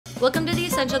Welcome to the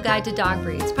Essential Guide to Dog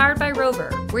Breeds, powered by Rover,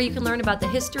 where you can learn about the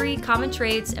history, common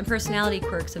traits, and personality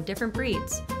quirks of different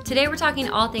breeds. Today we're talking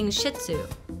all things Shih Tzu.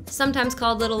 Sometimes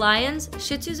called little lions,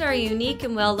 Shih Tzus are a unique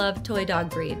and well-loved toy dog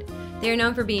breed. They are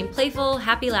known for being playful,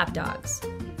 happy lap dogs.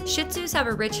 Shih Tzus have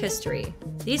a rich history.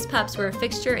 These pups were a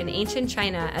fixture in ancient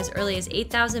China as early as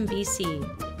 8000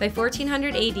 BC. By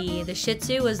 1400 AD, the Shih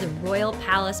Tzu was the royal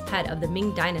palace pet of the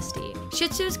Ming dynasty. Shih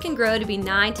Tzus can grow to be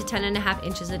 9 to 10.5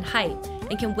 inches in height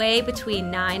and can weigh between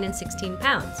 9 and 16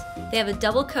 pounds. They have a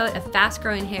double coat of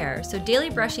fast-growing hair, so daily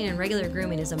brushing and regular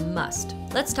grooming is a must.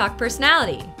 Let's talk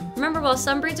personality. Remember, while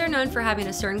some breeds are known for having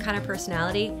a certain kind of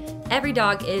personality, every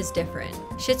dog is different.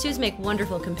 Shih Tzus make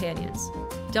wonderful companions.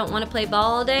 Don't want to play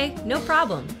ball all day? No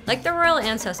problem. Like their royal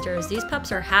ancestors, these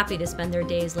pups are happy to spend their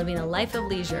days living a life of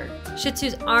leisure. Shih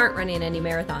Tzus aren't running any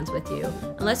marathons with you,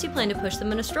 unless you plan to push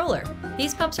them in a stroller.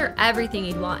 These pups are everything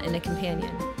you'd want in a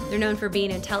companion. They're known for being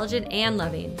intelligent and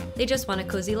loving. They just want a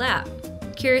cozy lap.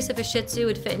 Curious if a Shih Tzu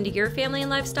would fit into your family and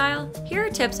lifestyle? Here are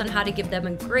tips on how to give them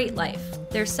a great life.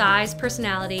 Their size,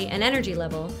 personality, and energy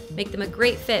level make them a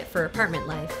great fit for apartment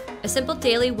life. A simple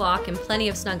daily walk and plenty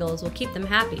of snuggles will keep them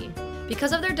happy.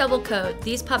 Because of their double coat,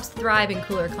 these pups thrive in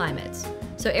cooler climates,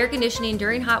 so air conditioning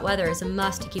during hot weather is a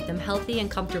must to keep them healthy and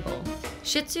comfortable.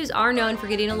 Shih Tzus are known for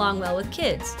getting along well with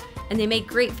kids, and they make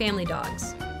great family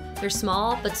dogs. They're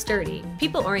small but sturdy,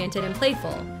 people-oriented and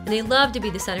playful, and they love to be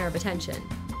the center of attention.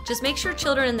 Just make sure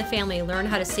children in the family learn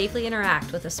how to safely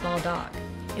interact with a small dog.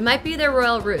 It might be their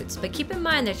royal roots, but keep in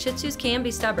mind that Shih Tzus can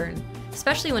be stubborn,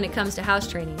 especially when it comes to house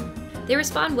training. They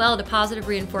respond well to positive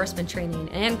reinforcement training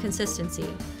and consistency,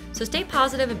 so stay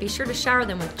positive and be sure to shower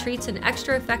them with treats and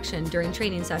extra affection during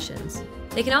training sessions.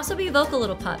 They can also be vocal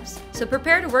little pups, so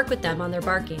prepare to work with them on their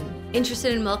barking.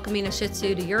 Interested in welcoming a Shih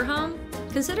Tzu to your home?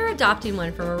 Consider adopting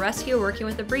one from a rescue or working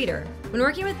with a breeder. When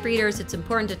working with breeders, it's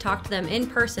important to talk to them in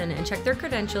person and check their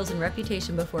credentials and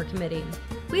reputation before committing.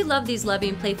 We love these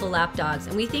loving, playful lap dogs,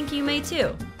 and we think you may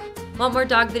too. Want more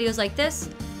dog videos like this?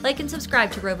 Like and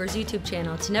subscribe to Rover's YouTube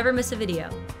channel to never miss a video.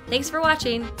 Thanks for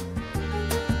watching!